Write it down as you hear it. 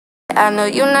I know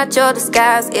you not your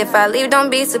disguise. If I leave, don't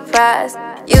be surprised.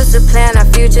 Used to plan our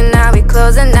future, now we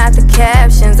closing out the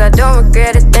captions. I don't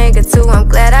regret a thing or two, I'm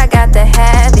glad I got the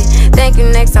habit. Thank you,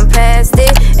 next I'm past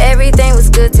it. Everything was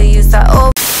good to you,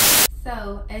 So,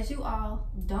 as you all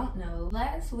don't know,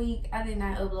 last week I did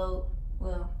not upload.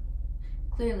 Well,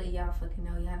 clearly y'all fucking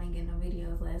know y'all didn't get no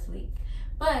videos last week.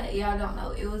 But y'all don't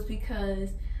know, it was because,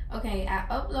 okay, I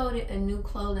uploaded a new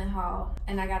clothing haul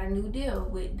and I got a new deal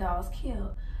with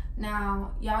DOLLSKILL.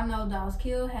 Now, y'all know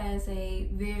DOLLSKILL has a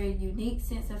very unique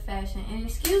sense of fashion. And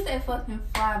excuse that fucking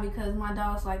fly because my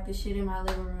dogs like the shit in my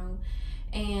living room.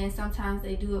 And sometimes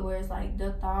they do it where it's like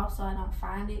ducked off so I don't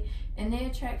find it. And they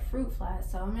attract fruit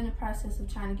flies. So I'm in the process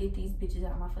of trying to get these bitches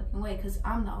out of my fucking way because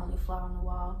I'm the only fly on the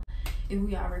wall, if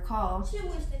we all recall. She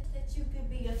wish that you could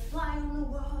be a fly on the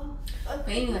wall.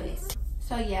 Okay. But anyways,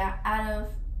 so yeah, out of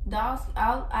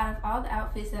all the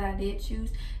outfits that I did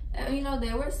choose, you know,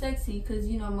 they were sexy because,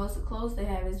 you know, most of the clothes they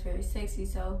have is very sexy.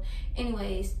 So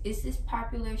anyways, it's this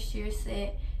popular sheer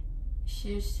set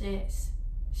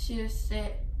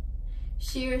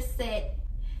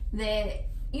that,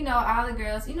 you know, all the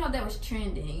girls, you know, that was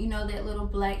trending. You know, that little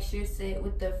black sheer set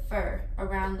with the fur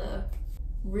around the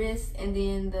wrists and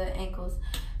then the ankles.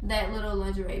 That little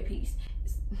lingerie piece.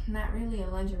 It's not really a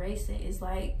lingerie set. It's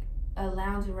like a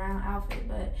lounge around outfit.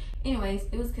 But anyways,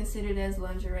 it was considered as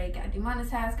lingerie. Got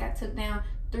demonetized, got took down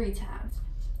 3 times.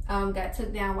 Got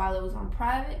took down while it was on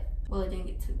private. Well, it didn't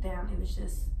get took down. It was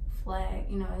just flagged.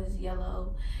 You know, it was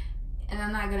yellow. And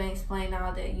I'm not going to explain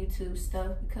all that YouTube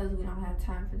stuff because we don't have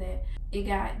time for that. It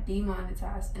got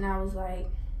demonetized. And I was like,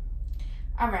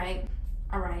 all right,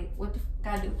 what the fuck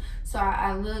I do? So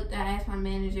I looked, I asked my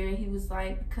manager, and he was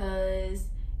like, because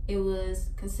it was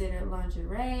considered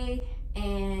lingerie.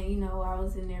 And, you know, I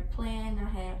was in there playing.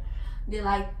 I did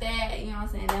like that, you know what I'm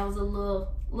saying? That was a little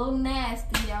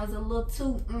nasty. That was a little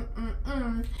too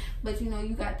But, you know,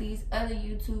 you got these other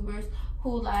YouTubers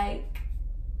who, like,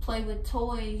 play with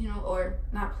toys, you know, or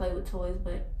not play with toys,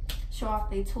 but show off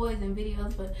their toys and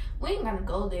videos. But we ain't gonna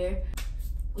go there.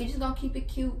 We just gonna keep it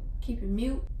cute, keep it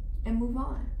mute, and move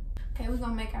on. Okay, we're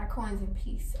gonna make our coins in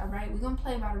peace. All right, we're gonna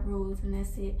play by the rules, and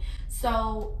that's it.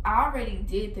 So I already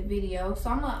did the video,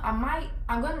 so I'm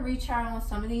gonna retry on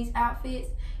some of these outfits,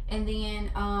 and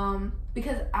then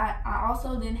because I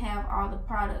also didn't have all the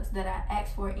products that I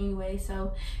asked for anyway.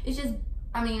 So it's just,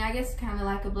 I mean, I guess kind of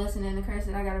like a blessing and a curse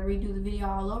that I gotta redo the video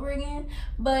all over again.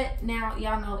 But now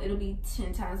y'all know it'll be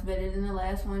 10 times better than the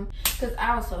last one because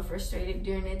I was so frustrated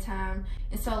during that time.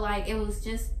 And so, like, it was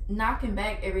just knocking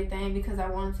back everything because I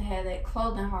wanted to have that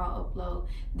clothing haul upload.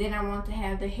 Then I wanted to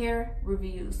have the hair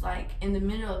reviews, like, in the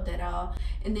middle of that all.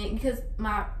 And then, because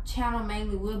my channel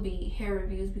mainly will be hair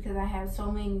reviews because I have so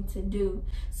many to do.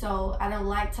 So I don't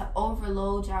like to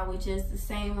overload y'all with just the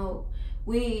same old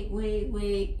wig,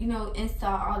 you know,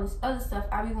 install all this other stuff.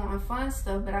 I be wanting fun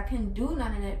stuff, but I couldn't do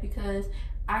none of that because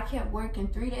I kept working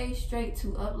 3 days straight to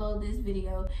upload this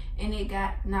video, and it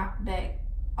got knocked back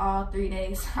all 3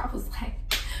 days. So I was like,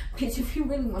 bitch, if you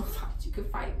really want to fight, you can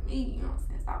fight me, you know what I'm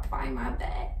saying? Stop fighting my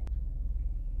back.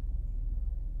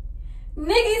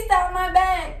 Nigga, stop my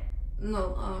back.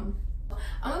 No, I'm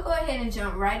gonna go ahead and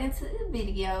jump right into the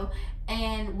video.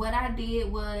 And what I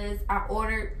did was I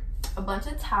ordered a bunch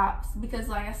of tops because,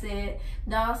 like I said,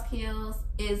 DOLLSKILL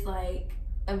is like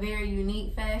a very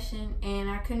unique fashion, and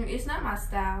I couldn't, it's not my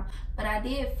style, but I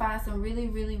did find some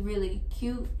really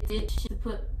cute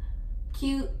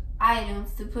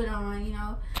items to put on, you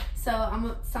know.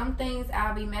 So some things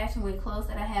I'll be matching with clothes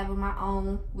that I have of my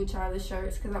own, which are the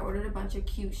shirts, because I ordered a bunch of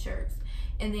cute shirts.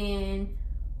 And then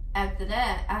after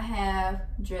that, I have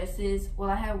dresses. Well,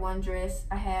 I have one dress,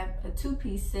 I have a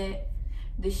 2-piece set,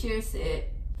 the sheer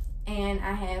set, and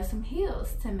I have some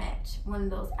heels to match one of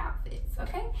those outfits,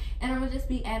 okay? And I'm gonna just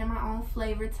be adding my own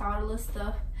flavor to all the little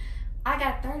stuff. I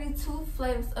got 32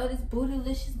 flavors of this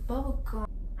bootylicious bubble gum.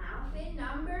 Outfit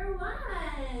number 1.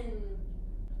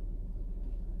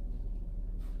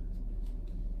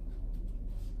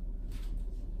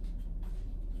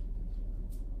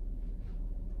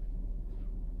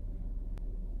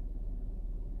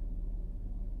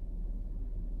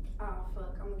 Oh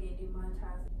fuck, I'm gonna get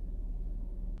demonetized.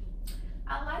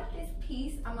 I like this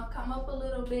piece. I'm gonna come up a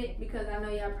little bit because I know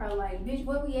y'all probably like, bitch,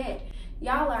 where we at?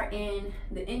 Y'all are in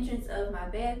the entrance of my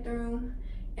bathroom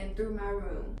and through my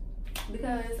room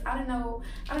because I did not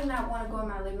want to go in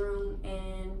my living room,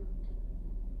 and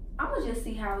I'm gonna just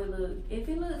see how it look. If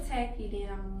it look tacky, then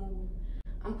I'm gonna move.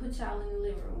 I'm gonna put y'all in the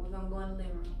living room. We're gonna go in the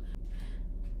living room.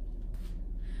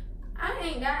 I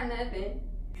ain't got nothing.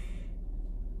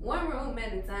 One room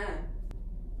at a time,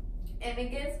 and the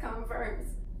guests come first.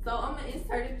 So I'm gonna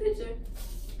insert a picture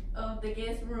of the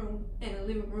guest room and the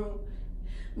living room.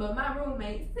 But my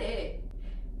roommate said,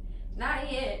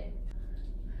 not yet.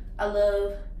 I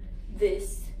love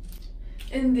this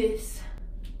and this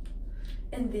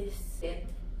and this.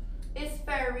 It's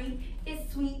furry,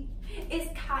 it's sweet, it's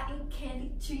cotton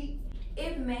candy treat.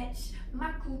 It matched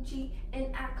my coochie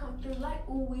and I come through like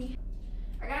ooey.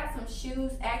 I got some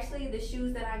shoes. Actually, the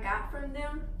shoes that I got from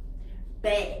them,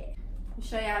 bad. I'll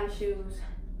show y'all the shoes.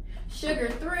 Sugar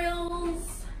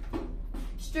Thrills,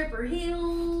 Stripper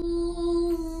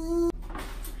Heels.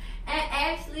 And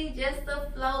actually, just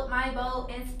to float my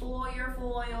boat and spoil your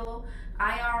foil,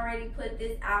 I already put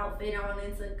this outfit on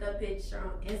and took a picture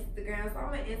on Instagram. So I'm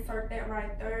gonna insert that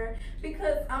right there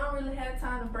because I don't really have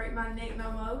time to break my neck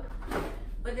no more.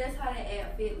 But that's how the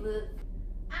outfit looks.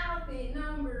 Outfit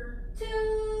number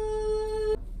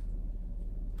 2.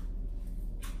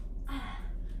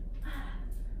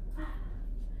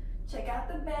 Check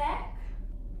out the back.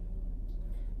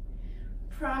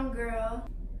 Prom girl.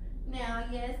 Now,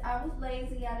 yes, I was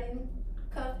lazy. I didn't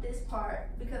cuff this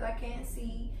part because I can't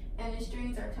see and the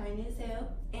strings are tiny as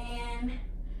hell. And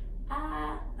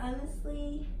I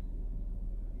honestly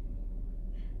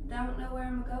don't know where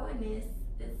I'm going this.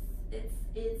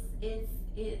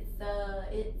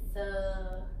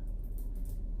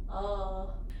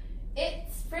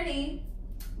 It's pretty,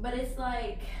 but it's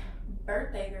like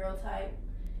birthday girl type,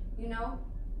 you know?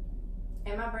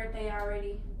 And my birthday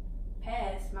already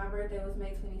passed. My birthday was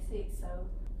May 26th, so.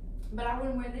 But I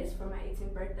wouldn't wear this for my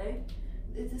 18th birthday.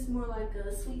 This is more like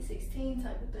a sweet 16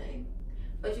 type of thing.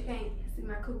 But you can't see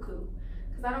my cuckoo,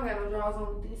 because I don't got no drawers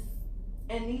on with this.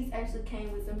 And these actually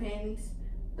came with some panties.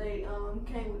 They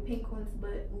came with pink ones,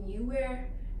 but when you wear,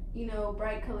 you know,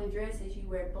 bright colored dresses, you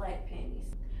wear black panties.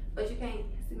 But you can't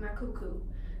see my cuckoo,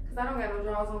 because I don't got no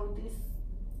drawers on with this.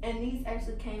 And these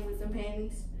actually came with some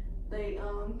panties. They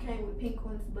came with pink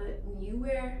ones, but when you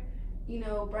wear, you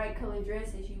know, bright colored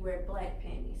dresses, you wear black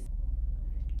panties.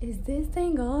 Is this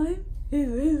thing on?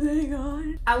 Is this thing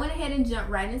on? I went ahead and jumped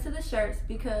right into the shirts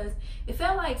because it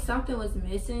felt like something was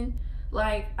missing.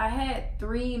 Like, I had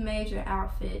 3 major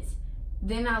outfits.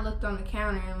 Then I looked on the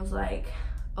counter and was like,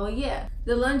 oh yeah,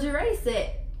 the lingerie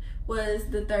set was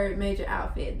the 3rd major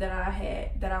outfit that I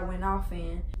had, that I went off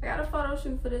in. I got a photo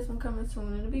shoot for this one coming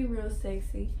soon. It'll be real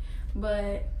sexy.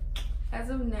 But as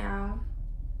of now,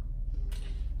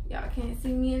 y'all can't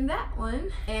see me in that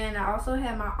one. And I also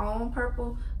have my own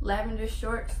purple lavender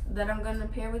shorts that I'm gonna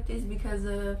pair with this because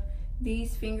of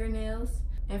these fingernails.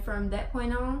 And from that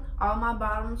point on, all my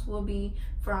bottoms will be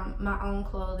from my own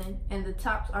clothing and the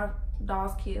tops are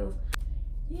DOLLSKILL.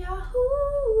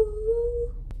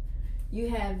 Yahoo! You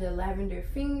have the lavender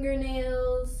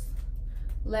fingernails,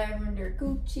 lavender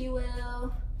Gucci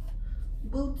well,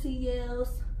 booty yells.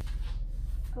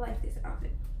 I like this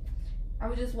outfit. I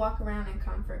would just walk around in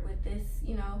comfort with this,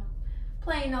 you know,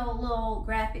 plain old little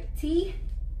graphic tee,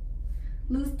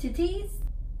 loose titties.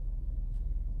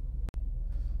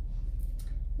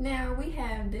 Now we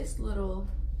have this little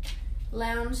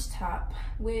lounge top,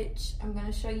 which I'm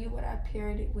gonna show you what I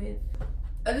paired it with.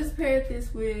 I just paired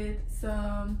this with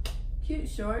some cute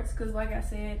shorts because like I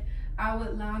said, I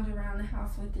would lounge around the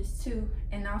house with this too.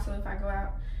 And also if I go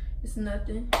out, it's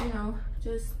nothing, you know,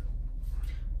 just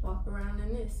walk around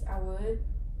in this. I would.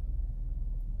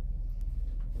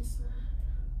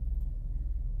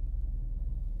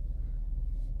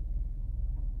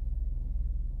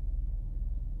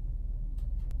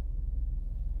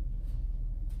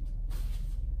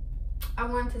 I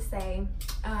wanted to say,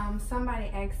 somebody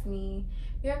asked me,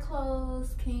 your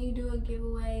clothes, can you do a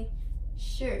giveaway?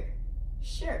 Sure.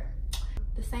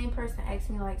 The same person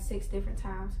asked me like 6 different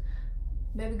times.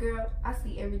 Baby girl, I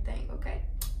see everything, okay?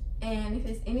 And if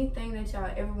it's anything that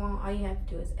y'all ever want, all you have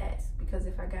to do is ask. Because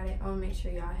if I got it, I'm gonna make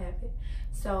sure y'all have it.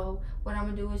 So what I'm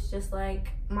gonna do is just like,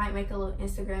 might make a little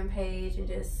Instagram page and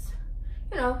just,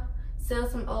 you know, sell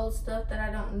some old stuff that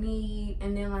I don't need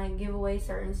and then like give away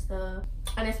certain stuff.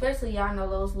 And especially y'all know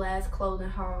those last clothing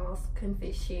hauls couldn't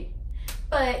fit shit.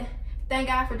 But thank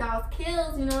God for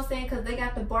DOLLSKILL, you know what I'm saying? Because they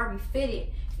got the Barbie fitted,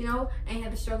 you know? Ain't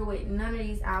had to struggle with none of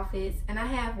these outfits. And I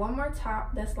have one more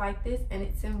top that's like this and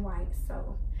it's in white.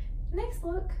 So next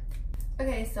look.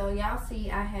 Okay, so y'all see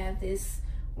I have this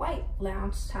white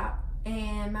lounge top.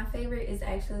 And my favorite is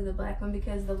actually the black one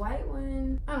because the white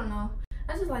one, I don't know.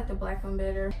 I just like the black one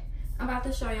better. I'm about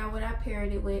to show y'all what I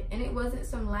paired it with. And it wasn't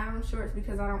some lounge shorts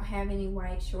because I don't have any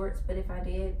white shorts. But if I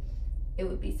did, it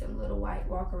would be some little white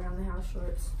walk around the house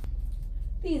shorts.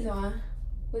 These on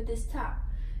with this top.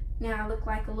 Now I look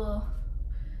like a little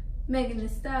Megan Thee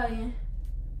Stallion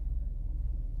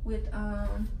with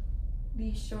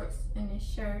these shorts and this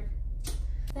shirt.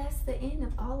 that's the end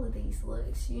of all of these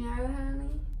looks, you know,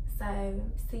 honey? So,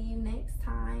 see you next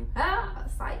time.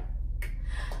 Psych.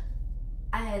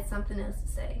 I had something else to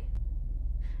say.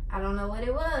 I don't know what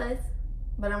it was,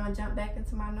 but I'm gonna jump back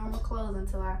into my normal clothes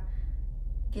until I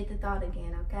get the thought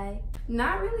again, okay?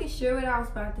 Not really sure what I was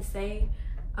about to say.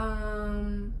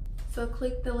 So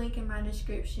click the link in my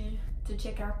description to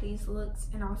check out these looks,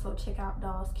 and also check out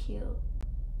DOLLSKILL.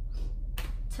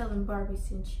 Tell them Barbie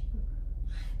sent you.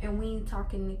 And we ain't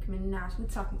talking Nicki Minaj, we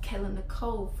talking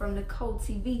Nicole from Nicole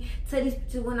TV. Tell these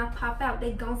bitches when I pop out,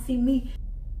 they gon' see me.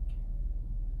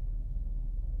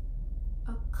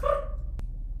 Okay.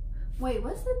 Wait,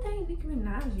 what's the thing Nicki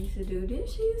Minaj used to do? Didn't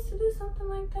she used to do something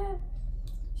like that?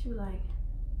 She was like,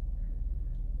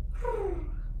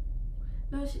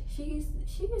 no, she used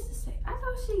to say, I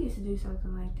thought she used to do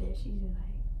something like that. She used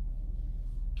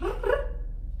to like,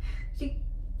 she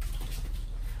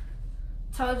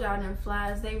told y'all them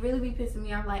flies, they really be pissing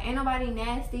me off. Like, ain't nobody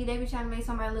nasty. They be trying to make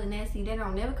somebody look nasty. They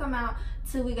don't never come out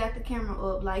till we got the camera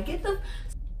up. Like, get the,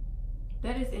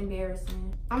 that is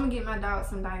embarrassing. I'm gonna get my dog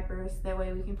some diapers. That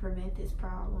way we can prevent this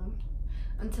problem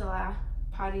until I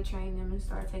potty train them and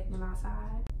start taking them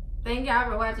outside. Thank y'all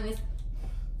for watching this.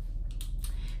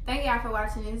 Thank y'all for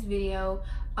watching this video.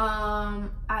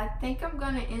 I think I'm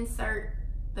gonna insert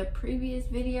the previous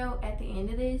video at the end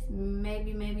of this.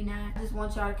 Maybe not. I just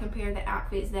want y'all to compare the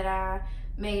outfits that I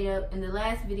made up in the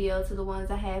last video to the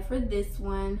ones I had for this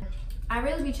one. I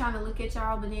really be trying to look at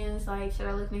y'all, but then it's like, should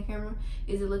I look in the camera?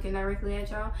 Is it looking directly at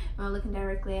y'all? Am I looking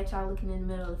directly at y'all, looking in the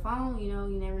middle of the phone? You know,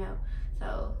 you never know.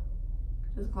 So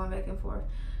just going back and forth.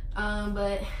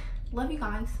 But love you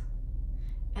guys.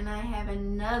 And I have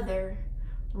another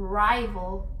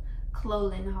rival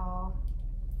clothing haul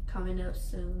coming up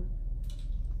soon.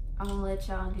 I'm gonna let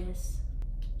y'all just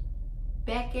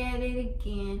back at it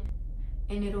again,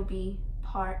 and it'll be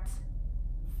part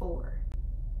 4.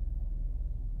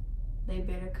 They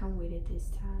better come with it this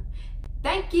time.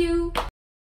 Thank you.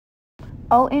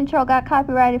 Oh, intro got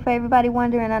copyrighted for everybody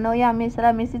wondering. I know y'all missed it.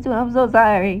 I missed it too. I'm so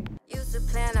sorry. Used to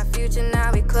plan our future,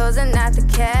 now we closing out the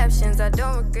captions. I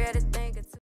don't regret a thing.